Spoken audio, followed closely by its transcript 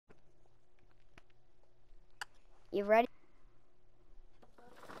You ready?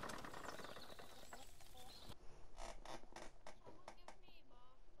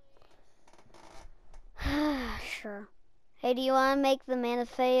 Sure. Hey, do you want to make the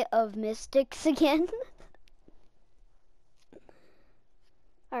manifest of mystics again?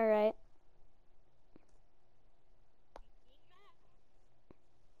 Alright.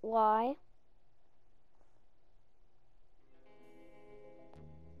 Why?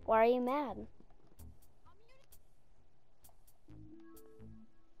 Why are you mad?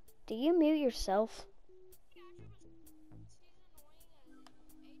 Do you mute yourself?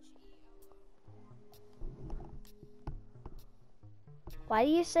 Why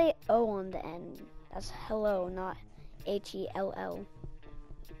do you say O on the end? That's hello, not H-E-L-L.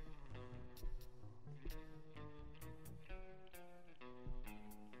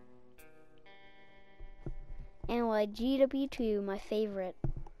 Anyway, GW2, my favorite.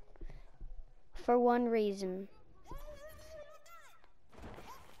 For one reason.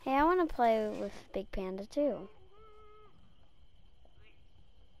 Hey, I want to play with Big Panda too.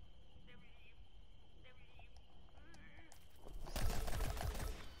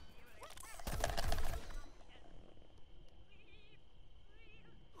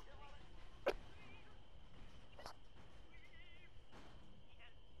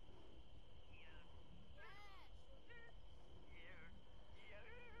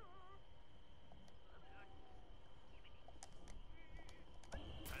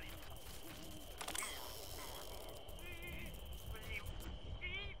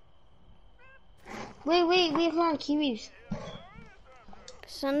 Wait, hold on, Kiwis.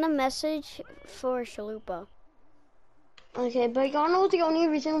 Send a message for Chalupa. Okay, but y'all know the only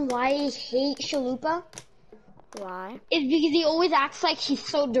reason why I hate Chalupa? Why? Is because he always acts like he's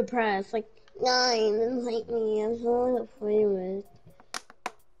so depressed. Like, nah, he doesn't like me, I'm someone to play with.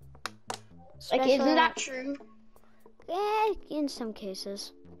 Like, isn't that true? Yeah, in some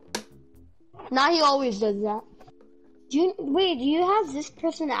cases. Nah, he always does that. Do you have this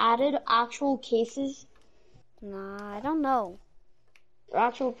person added actual cases? Nah, I don't know.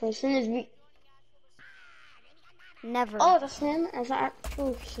 Actual person is Never. Oh, that's him as an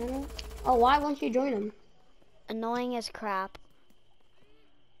actual person. Oh, why won't you join him? Annoying as crap.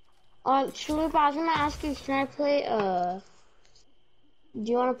 Chalupa, I was gonna ask you, can I play,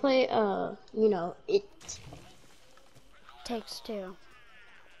 do you wanna play, you know, it? Takes two.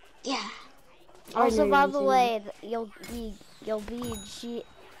 Yeah. Also, by the way, you'll be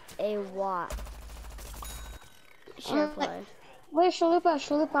G-A-Y. Share play. Wait, Chalupa, I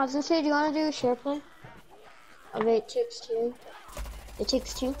was gonna say, do you wanna do a share play? Okay, it takes two. It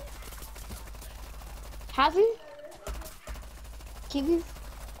takes two. Have you? Give you?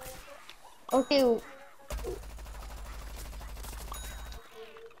 Okay.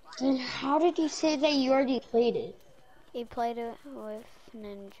 Then how did you say that you already played it? He played it with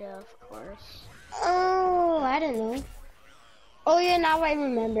Ninja, of course. Oh, I don't know. Oh yeah, now I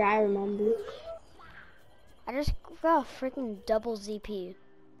remember. I just got a freaking double ZP.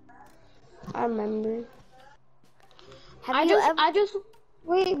 I remember.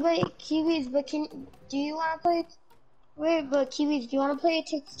 Wait, Kiwis, but do you want to play? Wait, but Kiwis, do you want to play It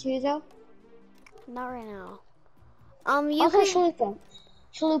Takes Two though? Not right now.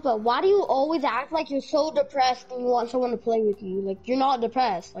 Chalupa, why do you always act like you're so depressed when you want someone to play with you? Like, you're not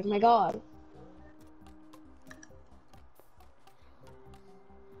depressed. Like, my God.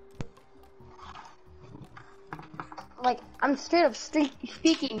 Like, I'm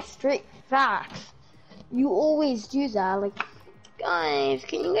speaking straight facts. You always do that. Like, guys,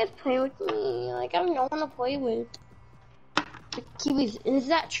 can you guys play with me? Like, I don't want to play with. Like, Kiwis, is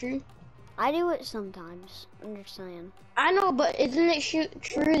that true? I do it sometimes. I'm just saying. I know, but isn't it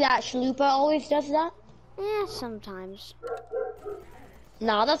true that Chalupa always does that? Yeah, sometimes.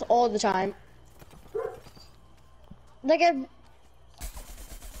 Nah, that's all the time. Like, I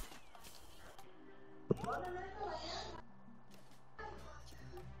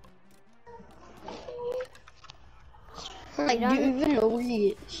don't even know where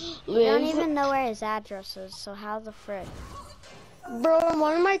he lives. You don't even know where his address is, so how the frick? Bro, on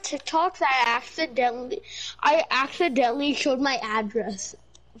one of my TikToks, I accidentally showed my address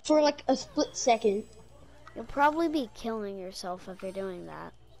for like a split second. You'll probably be killing yourself if you're doing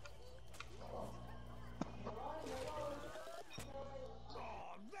that.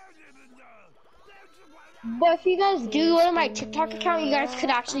 But if you guys do go to my TikTok account, you guys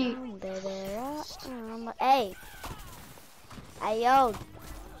could actually... Hey! Hey, yo!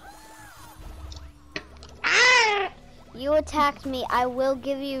 Ah! You attacked me. I will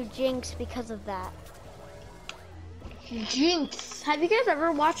give you Jinx because of that. Jinx? Have you guys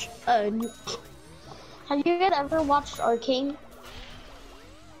ever watched Have you guys ever watched Arcane?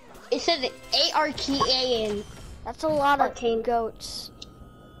 It says A-R-K-A-N. That's a lot Arcane. of goats.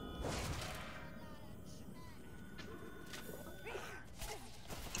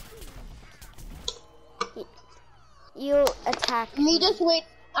 You attacked Me just wait.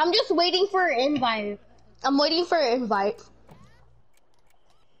 I'm just waiting for an invite. I'm waiting for an invite.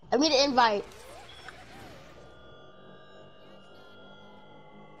 I mean an invite.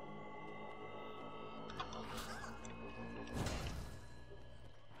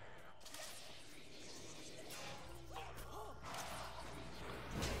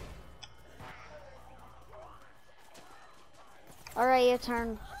 Alright, your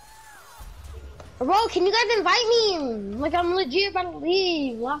turn. Bro, can you guys invite me? Like, I'm legit about to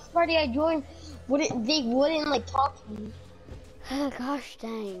leave. Last party I joined, they wouldn't like talk to me. Gosh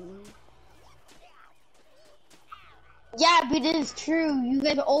dang. Yeah, but it is true. You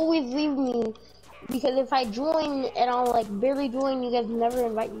guys always leave me because if I join and I'll like barely join, you guys never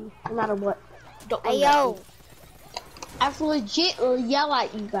invite me, no matter what. Don't Hey invite yo. me. I have to legit yell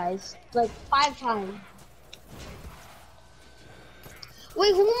at you guys like 5 times.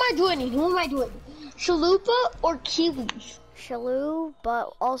 Wait, who am I joining? Who am I joining? Chalupa or Kiwis? Shaloo,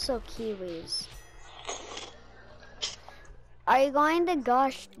 but also Kiwis. Are you going to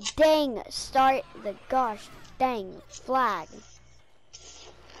gosh dang start the gosh dang flag?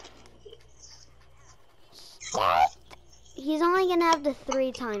 He's only gonna have the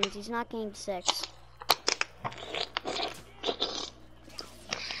 3 times. He's not getting 6.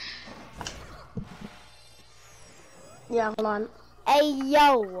 Yeah, hold on. Hey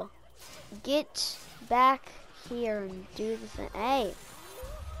yo, get back here and do the thing. Hey.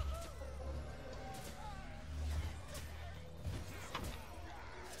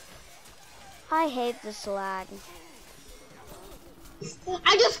 I hate this lag.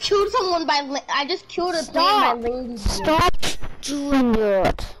 I just killed someone by. I just killed a player by landing. Stop doing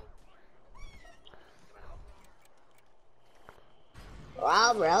it.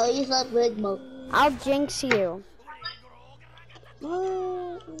 Wow, bro, you suck big mo. I'll jinx you.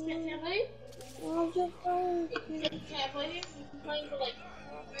 Oh,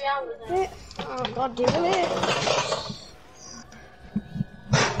 God damn it.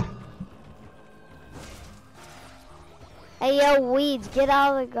 Hey yo, Weeds, get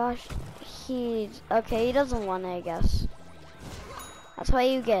out of the gosh. Okay, he doesn't want it, I guess. That's what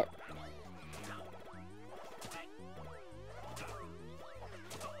you get.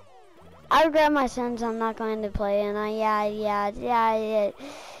 I regret my sins. I'm not going to play, and why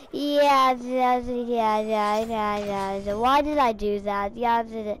did I do that?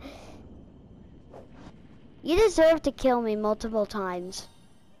 You deserve to kill me multiple times.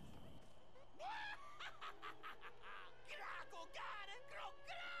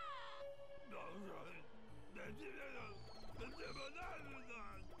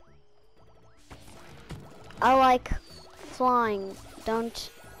 I like flying, don't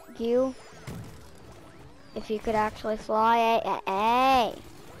you? If you could actually fly, hey.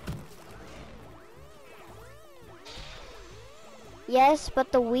 Yes,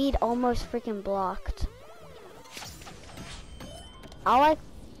 but the weed almost freaking blocked. I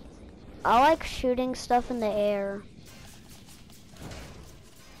like shooting stuff in the air.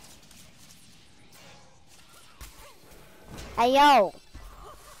 Hey yo.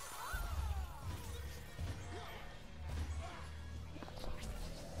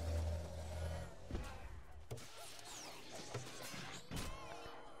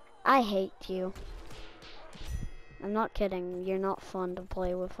 I hate you. I'm not kidding. You're not fun to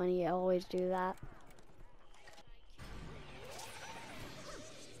play with when you always do that.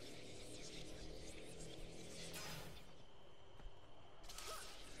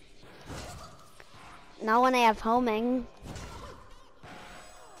 Not when I have homing.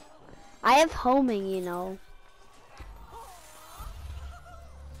 I have homing, you know.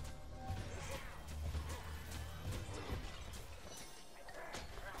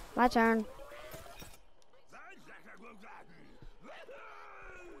 My turn.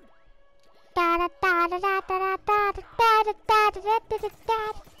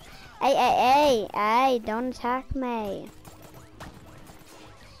 Hey, don't attack me.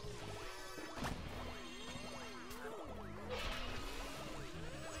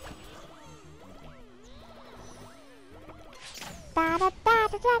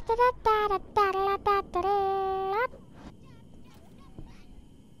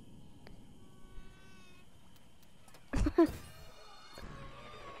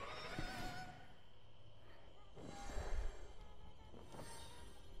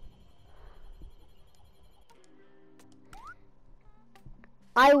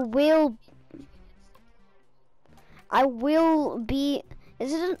 I will. I will be.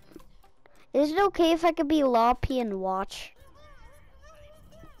 Is it okay if I could be Loppy and watch?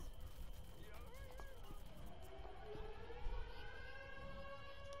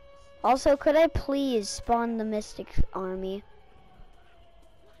 Also, could I please spawn the Mystic army?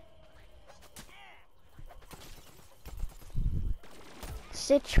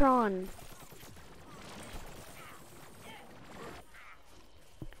 Citron.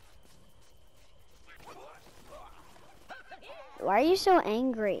 Why are you so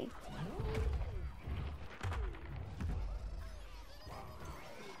angry?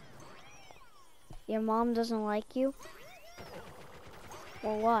 Your mom doesn't like you?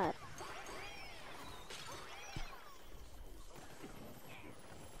 Or what?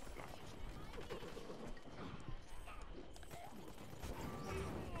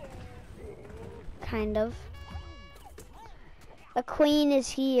 Kind of. The queen is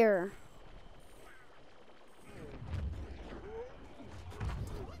here.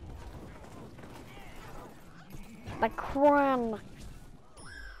 The queen.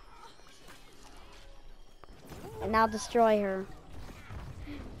 And now destroy her.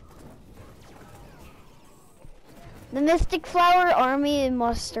 The Mystic Flower army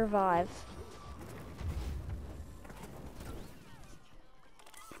must survive.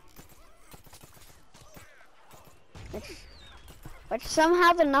 Which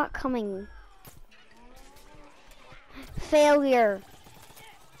somehow they're not coming. Failure.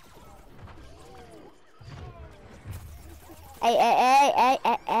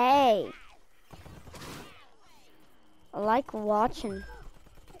 Hey. I like watching.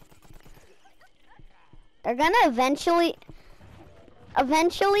 They're gonna eventually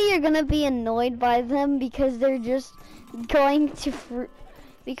you're gonna be annoyed by them because they're just going to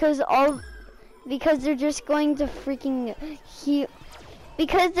because they're just going to freaking heal,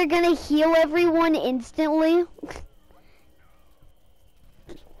 because they're gonna heal everyone instantly.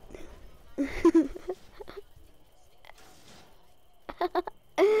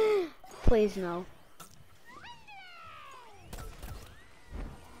 Please no.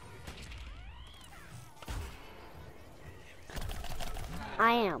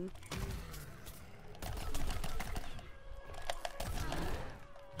 I am.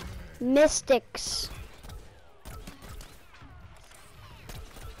 Mystics.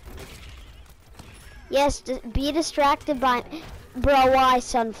 Yes, be distracted by... Bro, why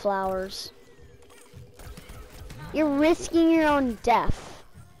sunflowers? You're risking your own death.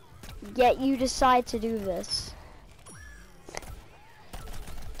 Yet you decide to do this.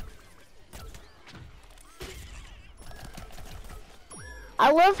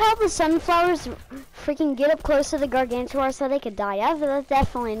 I love how the sunflowers freaking get up close to the Gargantuar so they could die. Yeah, that's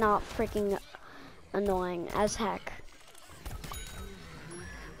definitely not freaking annoying as heck.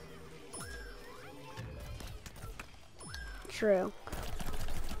 True.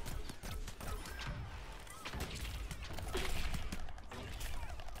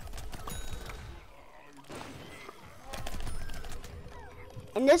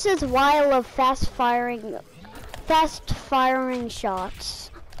 And this is why I love fast firing shots.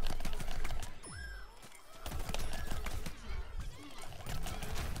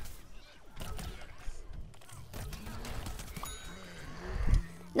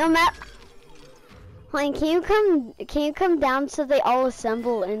 No matter, like, can you come down so they all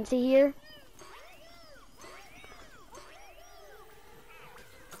assemble into here?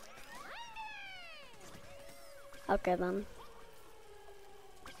 Okay then.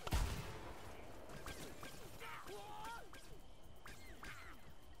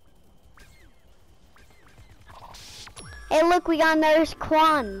 Hey, look, we got another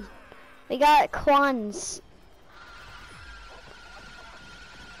Quan. We got Quans.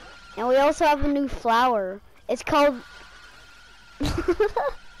 And we also have a new flower. It's called...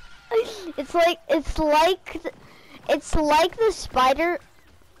 it's like the spider.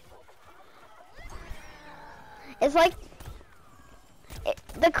 It's like...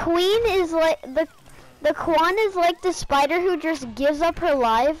 the queen is like... The Quan is like the spider who just gives up her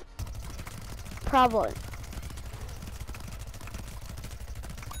life. Probably.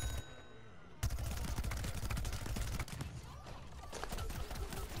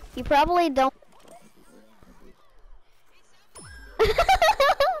 You probably don't.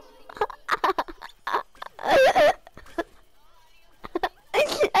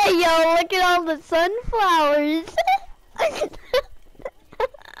 Hey yo, look at all the sunflowers.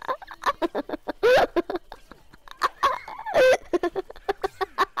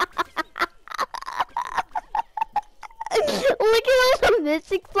 Look at all the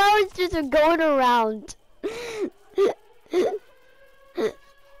mystic flowers just going around.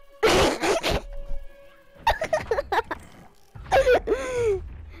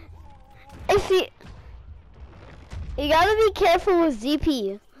 be careful with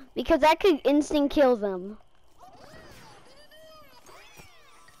ZP because that could instant kill them.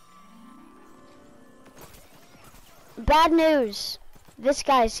 Bad news. This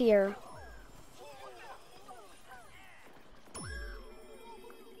guy's here.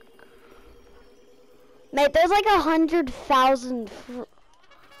 Mate, there's like 100,000.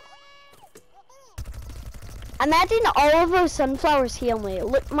 Imagine all of those sunflowers heal me.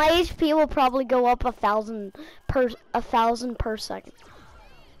 Look, my HP will probably go up 1,000 per second.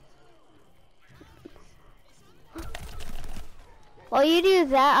 While you do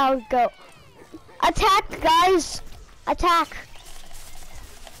that, I'll go. Attack, guys! Attack!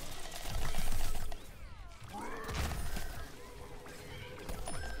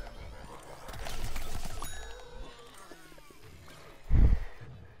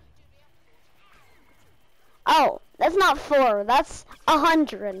 Oh, that's not 4, that's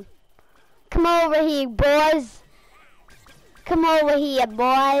 100. Come over here, boys. Come over here,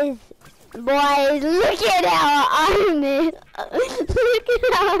 boys. Boys, look at our army. Look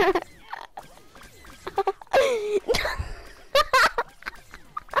at our...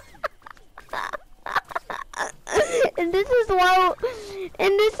 And this is why...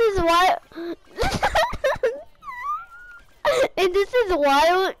 And this is why... And this is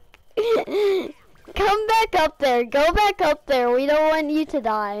why... Come back up there. Go back up there. We don't want you to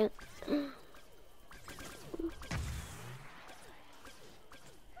die.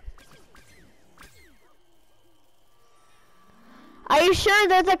 Are you sure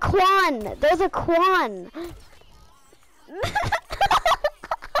there's a Quan? There's a Quan.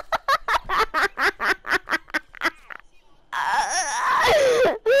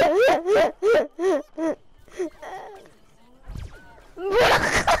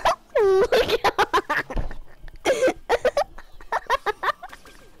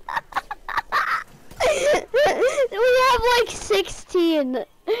 We have like 16.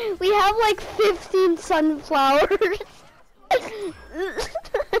 We have like 15 sunflowers.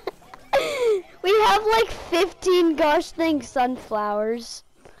 We have like 15 gosh dang sunflowers.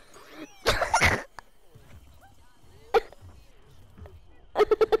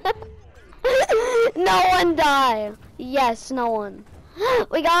 No one die. Yes, no one.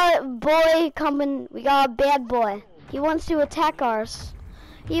 We got a boy coming. We got a bad boy. He wants to attack us.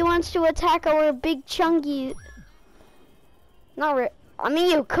 He wants to attack our big chunky. I mean,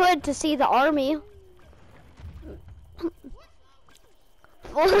 you could to see the army.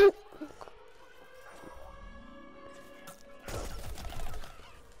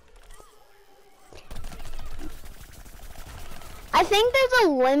 I think there's a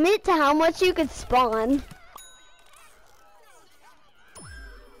limit to how much you could spawn.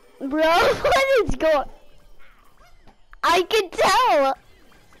 Bro, what is going? I can tell.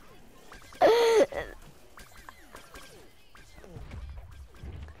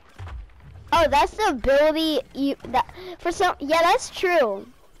 Oh, that's the ability for some. Yeah, that's true.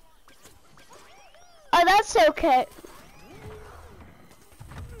 Oh, that's okay.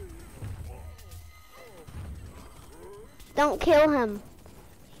 Don't kill him.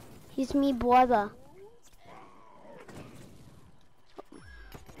 He's me brother.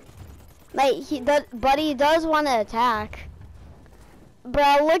 Mate, but he does want to attack.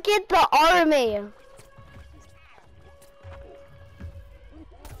 Bro, look at the army.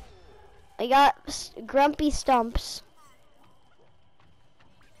 I got grumpy stumps.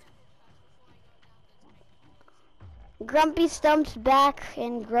 Grumpy Stump's back,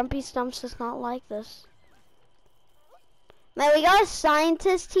 and Grumpy Stumps does not like this. Man, we got a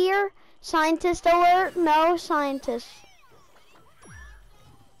scientist here. Scientist alert. No scientist.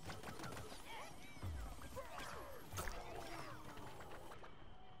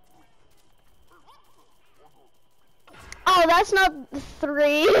 Oh, that's not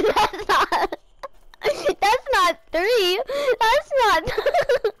 3. That's not. That's not 3. That's not.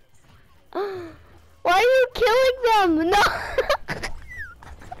 Why are you killing them? No.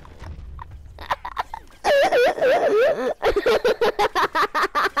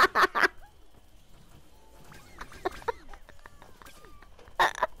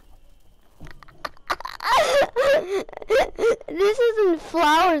 This isn't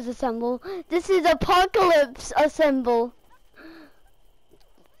flowers assemble. This is apocalypse assemble.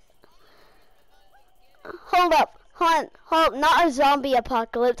 Hold up. Hold up. Not a zombie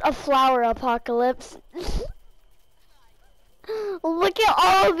apocalypse. A flower apocalypse. Look at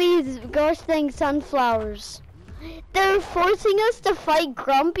all these gosh dang sunflowers. They're forcing us to fight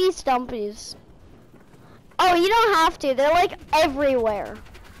grumpy stumpies. Oh, you don't have to. They're like everywhere.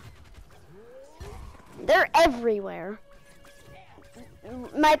 They're everywhere.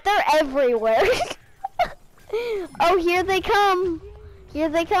 Mate, they're everywhere. Oh, here they come. Here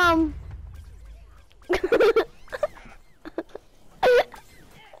they come.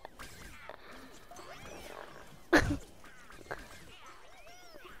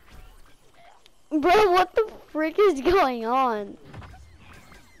 Bro, what the frick is going on?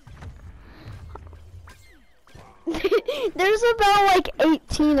 There's about like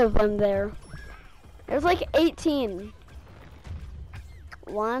 18 of them there. There's like 18.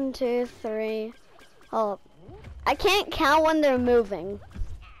 1, 2, 3. Oh, I can't count when they're moving.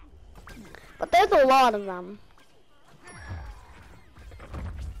 But there's a lot of them.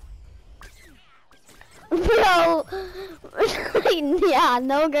 Bro, yeah,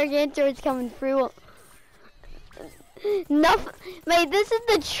 no gargantuan is coming through. No, mate, this is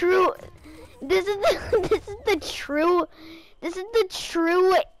the true. This is the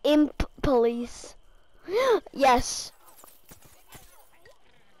true imp police. Yes.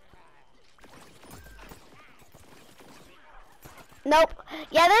 Nope.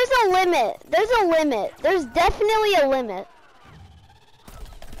 Yeah, there's a limit. There's a limit. There's definitely a limit.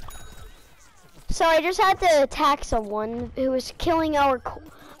 So I just had to attack someone who was killing our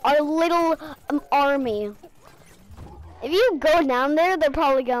little army. If you go down there, they're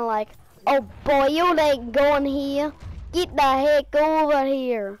probably gonna like, oh boy, you ain't going here. Get the heck over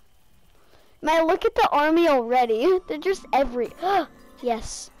here. Man, look at the army already. They're just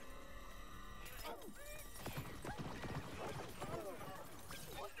yes.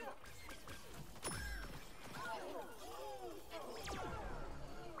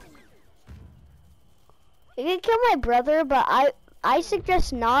 You can kill my brother, but I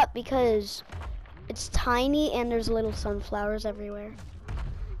suggest not because it's tiny and there's little sunflowers everywhere.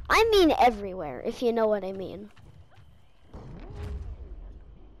 I mean everywhere, if you know what I mean.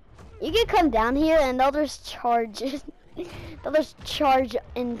 You can come down here and they'll just charge. They'll just charge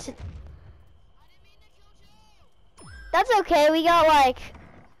into. That's okay. We got like.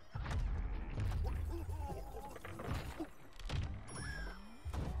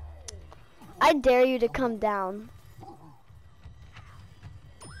 I dare you to come down.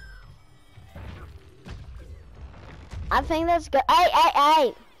 I think that's good.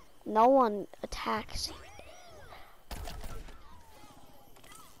 Hey! No one attacks.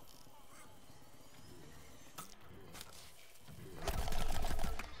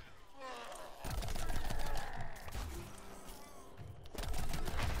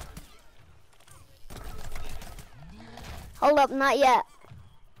 Hold up, not yet.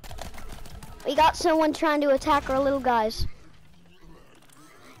 We got someone trying to attack our little guys.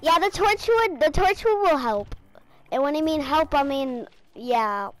 Yeah, the torchwood will help. And when I mean help, I mean,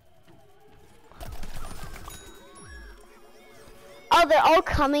 yeah. Oh, they're all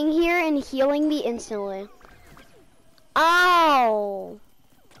coming here and healing me instantly. Oh.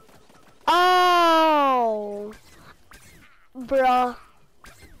 Oh. Bruh.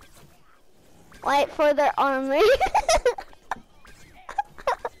 Wait for their army.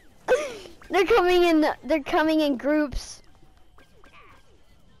 They're coming in groups.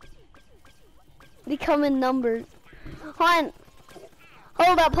 They come in numbers. Hold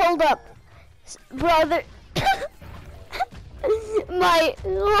on. Hold up. Brother.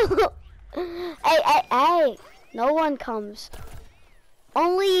 Hey. No one comes.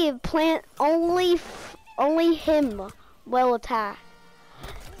 Only him will attack.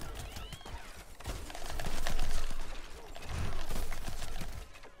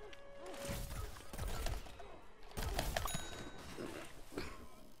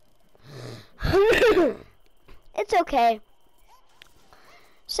 It's okay.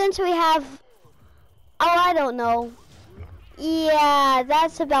 Since we have, I don't know. Yeah,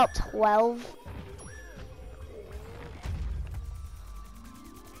 that's about 12.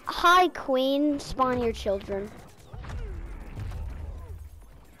 Hi, Queen. Spawn your children.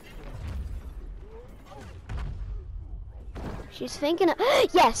 She's thinking of,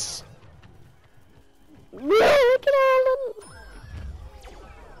 yes! Look at all of them.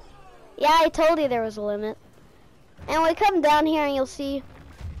 Yeah, I told you there was a limit. And we come down here and you'll see.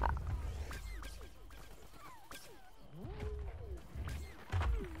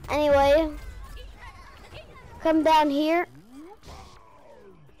 Anyway, come down here.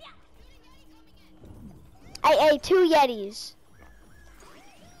 Hey, 2 Yetis.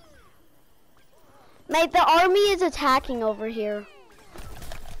 Mate, the army is attacking over here.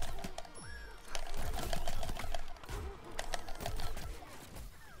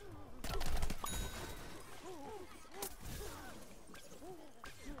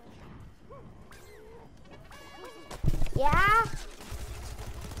 Yeah?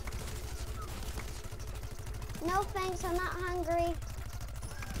 No thanks, I'm not hungry.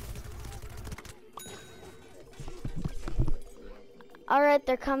 Alright,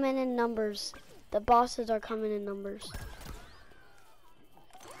 they're coming in numbers. The bosses are coming in numbers.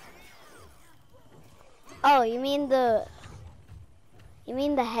 Oh, you mean the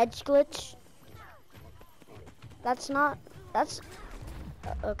hedge glitch? That's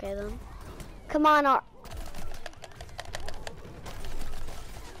okay then. Come on,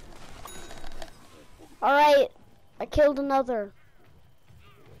 alright, I killed another.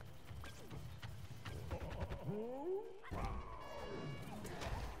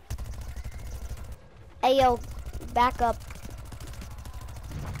 Hey yo, back up.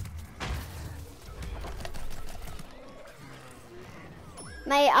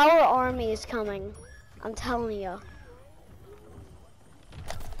 Mate, our army is coming. I'm telling you.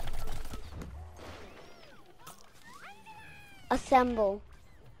 Assemble.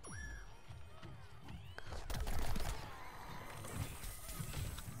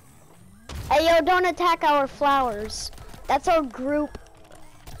 Hey yo, don't attack our flowers. That's our group.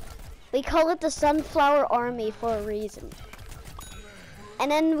 We call it the Sunflower Army for a reason. And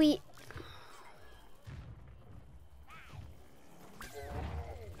then we...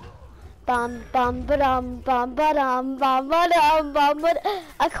 Bum bum ba-dum bum ba-dum bum ba-dum bum ba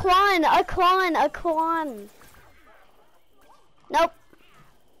a quan. Nope.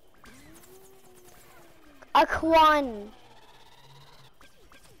 A quan.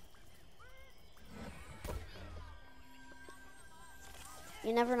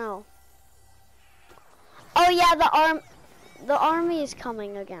 You never know. Oh yeah, the army is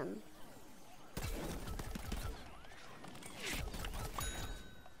coming again.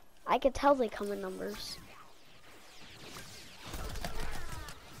 I could tell they come in numbers.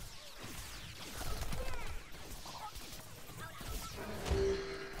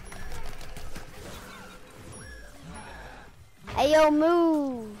 Hey yo,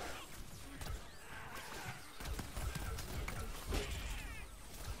 move!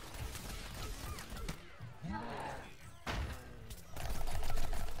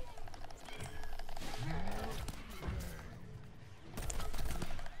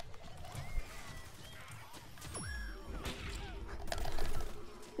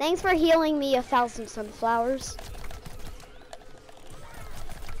 Thanks for healing me 1,000 sunflowers.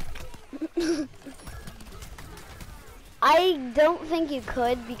 I don't think you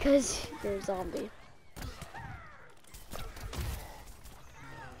could because you're a zombie.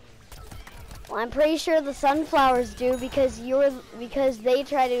 Well, I'm pretty sure the sunflowers do because they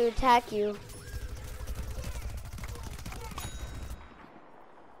try to attack you.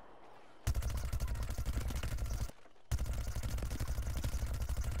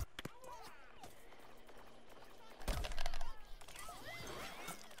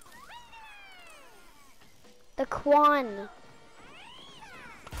 The Quan.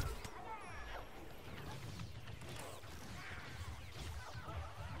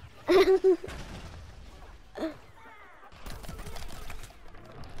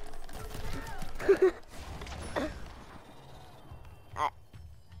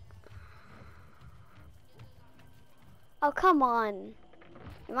 Oh, come on.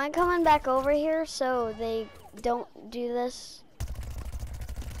 Am I coming back over here so they don't do this?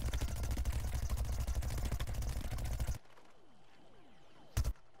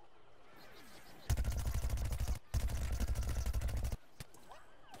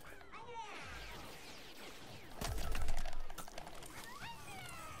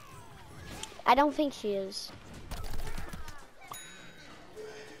 I don't think she is.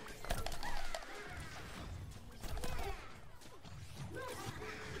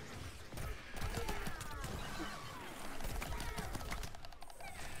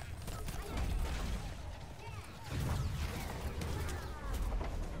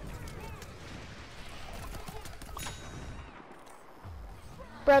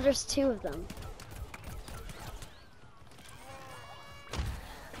 Bro, there's 2 of them.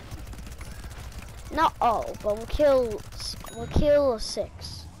 Not all, but we'll kill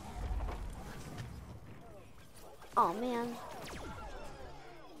 6. Oh man.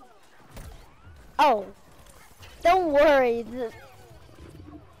 Oh, don't worry.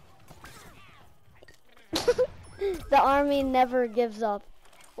 The army never gives up.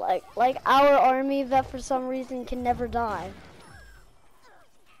 Like our army that for some reason can never die.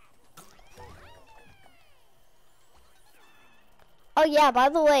 Oh yeah, by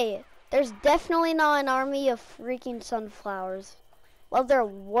the way, there's definitely not an army of freaking sunflowers. Well, there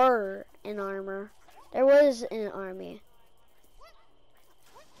were an armor. There was an army.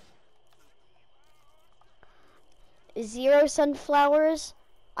 0 sunflowers?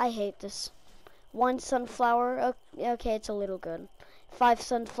 I hate this. 1 sunflower? Okay, it's a little good. 5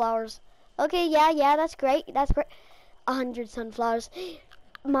 sunflowers. Okay, yeah, that's great. That's great. 100 sunflowers.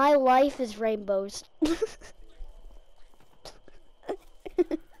 My life is rainbows.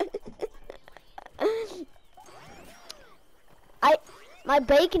 My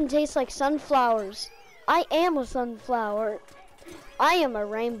bacon tastes like sunflowers. I am a sunflower. I am a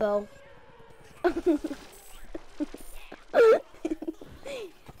rainbow.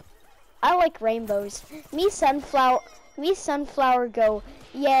 I like rainbows. Me sunflower go,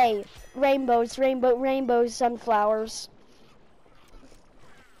 yay, rainbows, rainbows, sunflowers.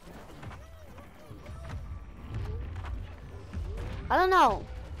 I don't know.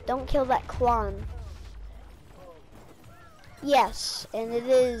 Don't kill that clown. Yes, and it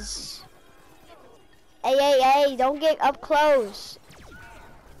is. Hey, don't get up close.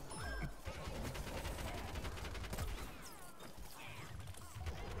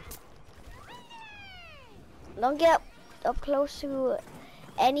 Don't get up close to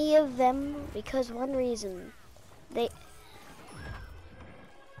any of them because one reason. The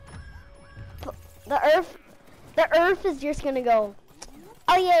earth is just gonna go,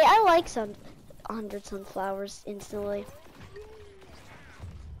 oh yeah, I like 100 sunflowers instantly.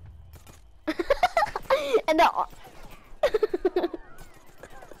 And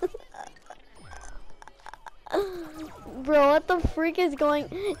bro, what the freak is going?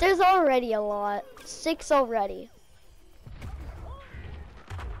 There's already a lot. 6 already.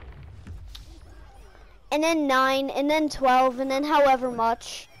 And then 9, and then 12, and then however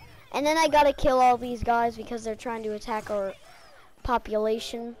much. And then I gotta kill all these guys because they're trying to attack our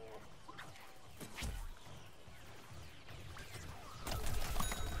population.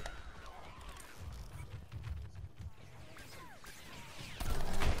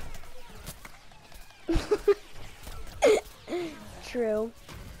 True.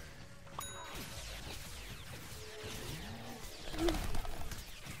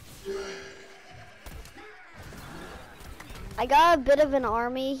 I got a bit of an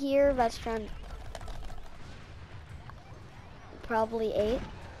army here that's trying. Probably 8.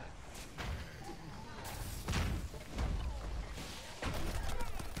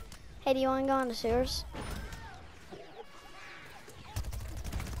 Hey, do you want to go on the sewers?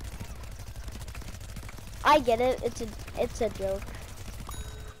 I get it. It's a joke.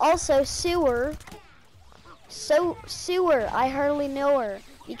 Also, sewer. Sewer. I hardly know her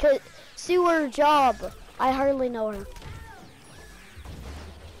because sewer job. I hardly know her.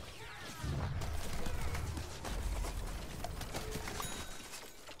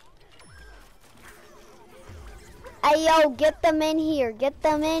 Hey, yo, get them in here. Get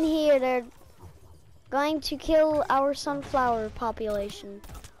them in here. They're going to kill our sunflower population.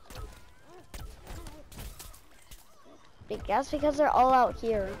 That's because they're all out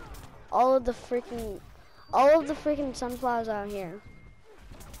here. All of the freaking sunflowers out here.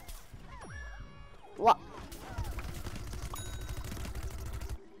 What?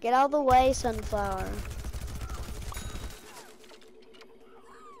 Get out of the way, sunflower.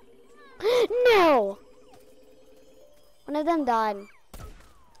 No! One of them died.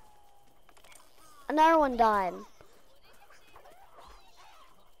 Another one died.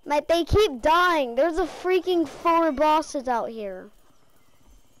 Mate, they keep dying. There's a freaking 4 bosses out here.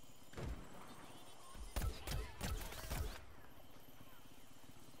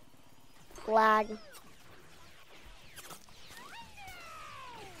 Lag.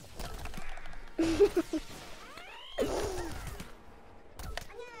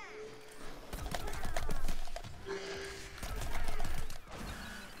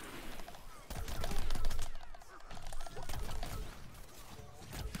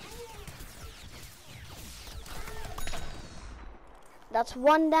 That's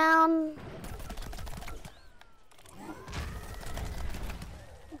 1 down.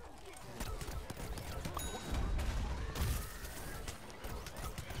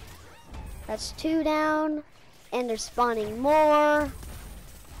 That's 2 down. And they're spawning more.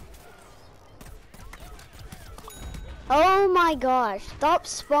 Oh my gosh, stop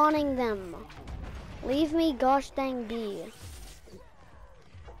spawning them. Leave me gosh dang be.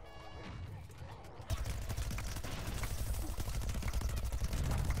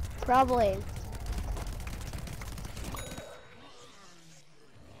 Probably.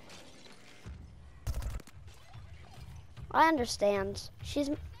 I understand. She's...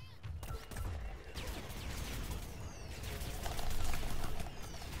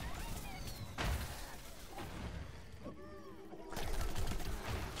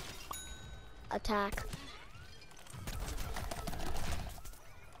 Attack.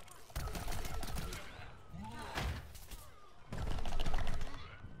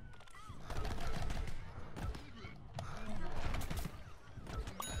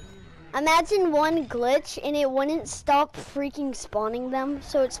 Imagine one glitch and it wouldn't stop freaking spawning them.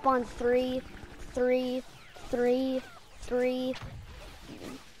 So it spawned 3, 3, 3, 3.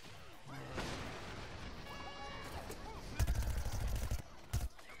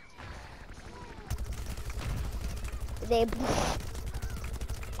 They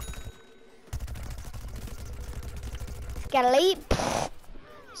gotta leap.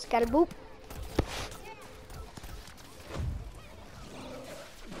 Just gotta boop.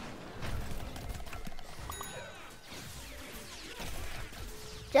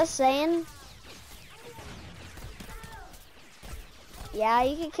 Just saying. Yeah,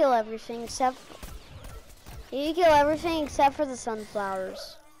 you can kill everything except for the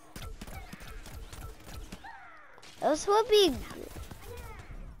sunflowers. This would be.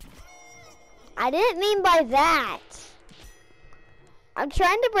 I didn't mean by that. I'm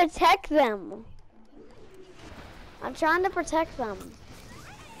trying to protect them.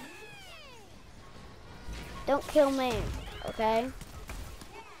 Don't kill me, okay?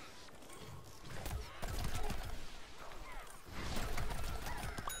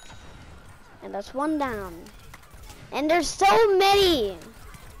 And that's one down. And there's so many!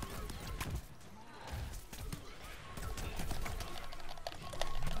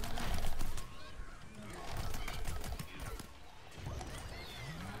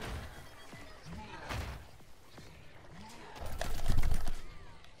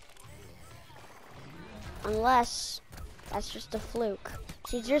 Unless that's just a fluke.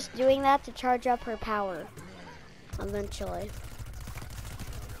 She's just doing that to charge up her power. Eventually.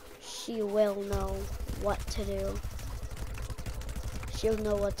 She will know what to do. She'll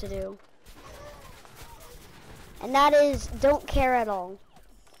know what to do. And that is, don't care at all.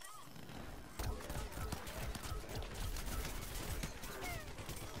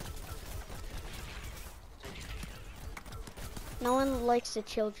 No one likes the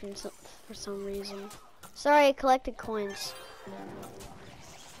children for some reason. Sorry, I collected coins.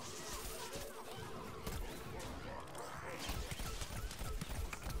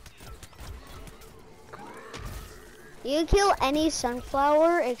 You can kill any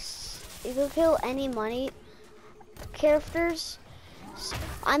sunflower, you can kill any money characters.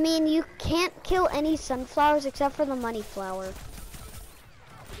 I mean, you can't kill any sunflowers except for the money flower.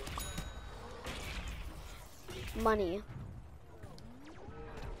 Money.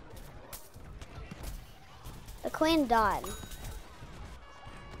 The queen died.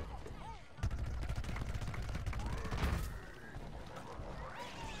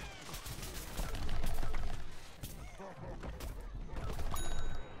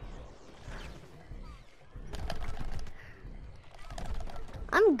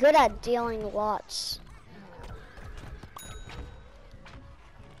 I'm good at dealing lots.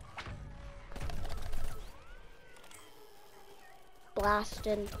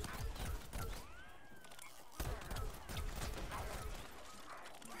 Blasted.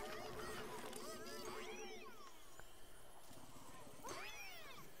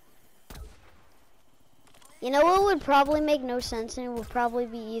 You know what would probably make no sense, and it would probably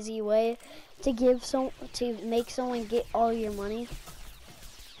be easy way to make someone get all your money.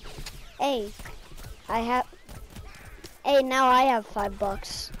 Hey, now I have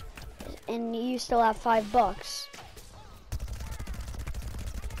 $5, and you still have $5.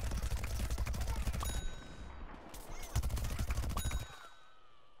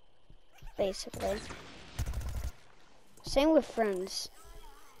 Basically. Same with friends.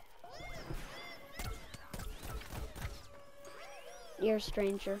 You're a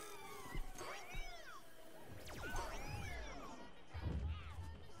stranger.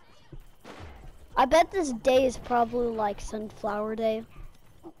 I bet this day is probably like Sunflower Day.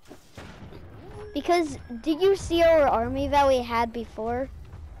 Because did you see our army that we had before?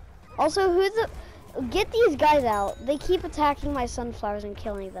 Also, get these guys out. They keep attacking my sunflowers and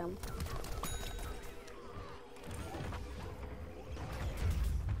killing them.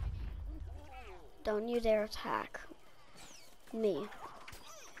 Don't you dare attack me.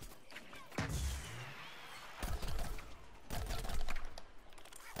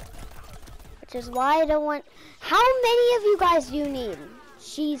 Which is why I don't want. How many of you guys do you need?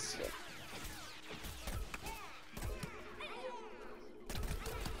 Jeez.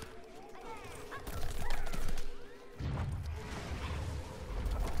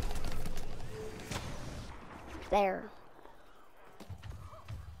 There.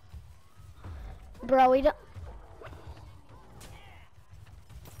 Bro, we don't.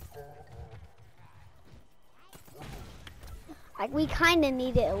 We kind of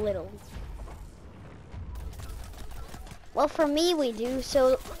need it a little. Well, for me, we do,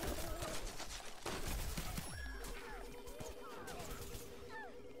 so.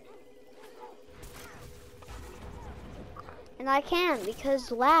 And I can't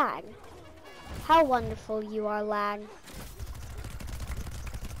because lag. How wonderful you are, lag.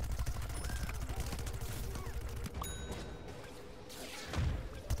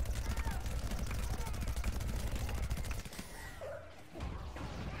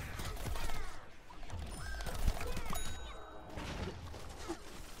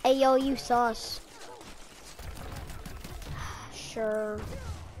 Hey yo, you sus. Sure.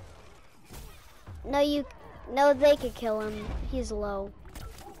 No, they could kill him. He's low.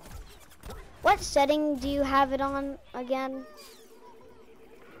 What setting do you have it on again?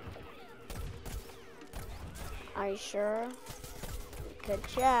 Are you sure? You could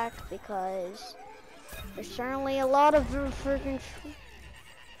check because there's certainly a lot of freaking.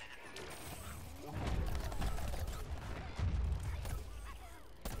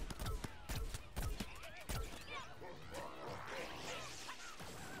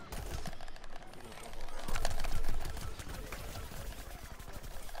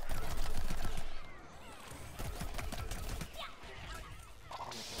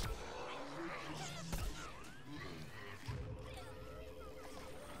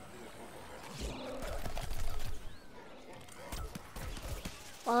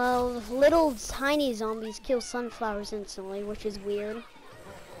 Well, little tiny zombies kill sunflowers instantly, which is weird.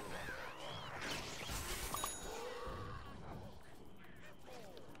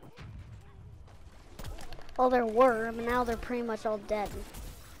 Well, there were, but now they're pretty much all dead.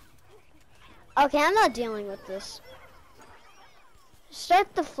 Okay, I'm not dealing with this.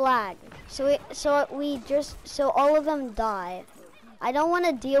 Start the flag, so all of them die. I don't want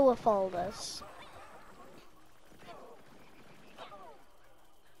to deal with all this.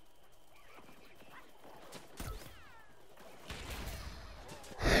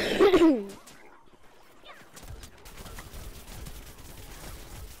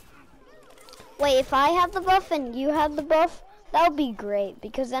 Wait, if I have the buff and you have the buff, that would be great,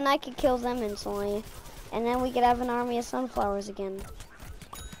 because then I could kill them instantly, and then we could have an army of sunflowers again.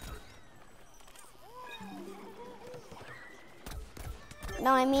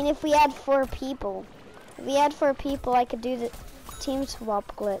 No, I mean if we had 4 people. If we had 4 people, I could do the team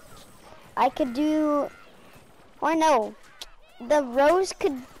swap glitch. I could do, or no, the Rose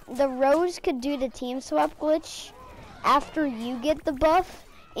could do the team swap glitch after you get the buff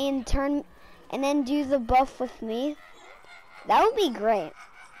and then do the buff with me. That would be great,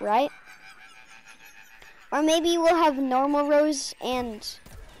 right? Or maybe we'll have normal Rose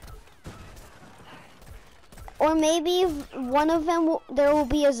or maybe one of them there will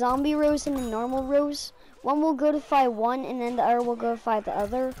be a zombie Rose and a normal Rose. One will go to fight one and then the other will go to fight the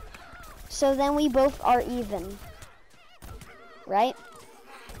other. So then we both are even, right?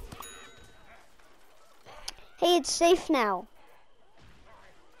 Hey, it's safe now.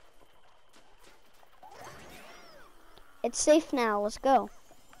 It's safe now, let's go.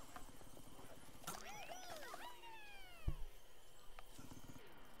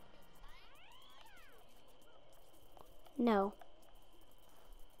 No.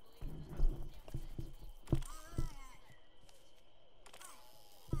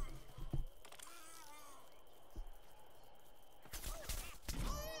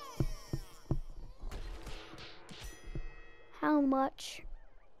 How much?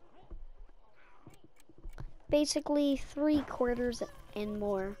 Basically 3/4 and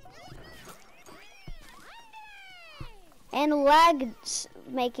more. And lag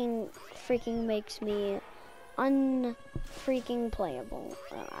freaking makes me unfreaking playable.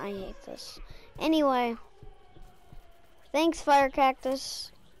 I hate this. Anyway, thanks Fire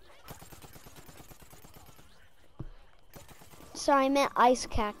Cactus. Sorry, I meant Ice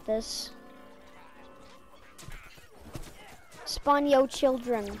Cactus. Spawn yo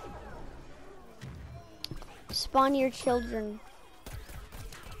children. Spawn your children.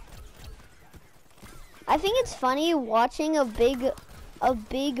 I think it's funny watching a big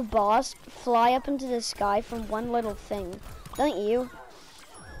boss fly up into the sky from one little thing. Don't you?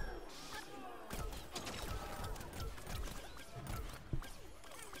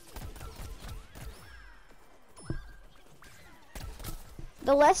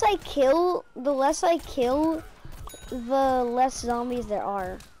 The less I kill, the less zombies there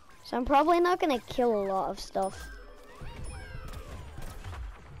are. So I'm probably not gonna kill a lot of stuff.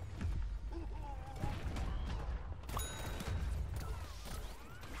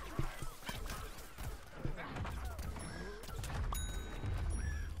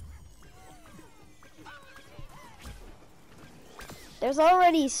 There's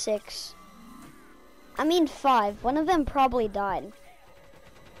already 6. I mean 5. One of them probably died.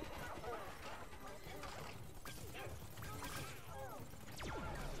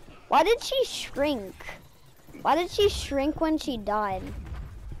 Why did she shrink? Why did she shrink when she died?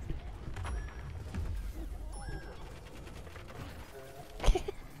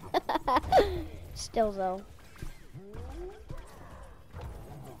 Still though.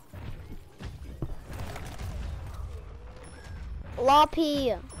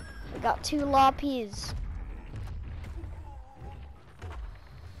 Loppy! We got 2 loppies.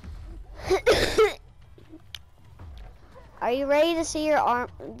 Are you ready to see your arm,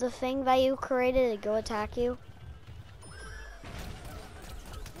 the thing that you created, to go attack you?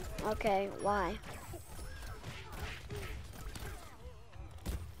 Okay, why?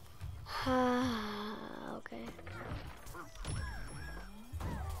 Okay.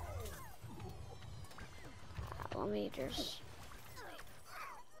 Let me just...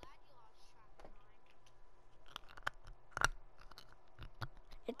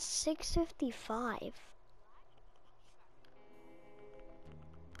 It's 6:55.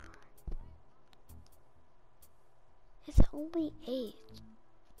 It's only 8.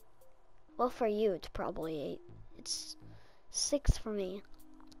 Well, for you, it's probably 8. It's 6 for me.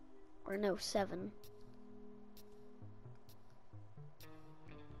 Or no, 7.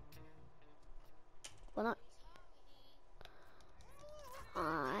 Well, not...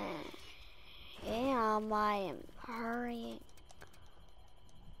 I am hurrying.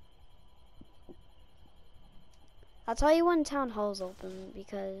 I'll tell you when town hall's open,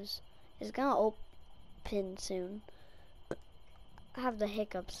 because it's gonna open soon. I have the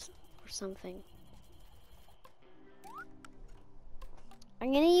hiccups or something.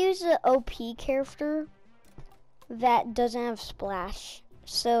 I'm gonna use an OP character that doesn't have splash.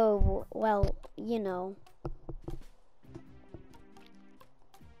 So, well, you know.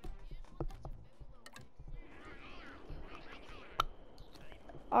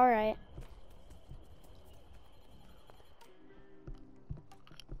 Alright.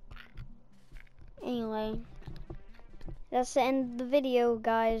 Anyway, that's the end of the video,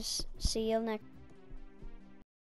 guys. See you next.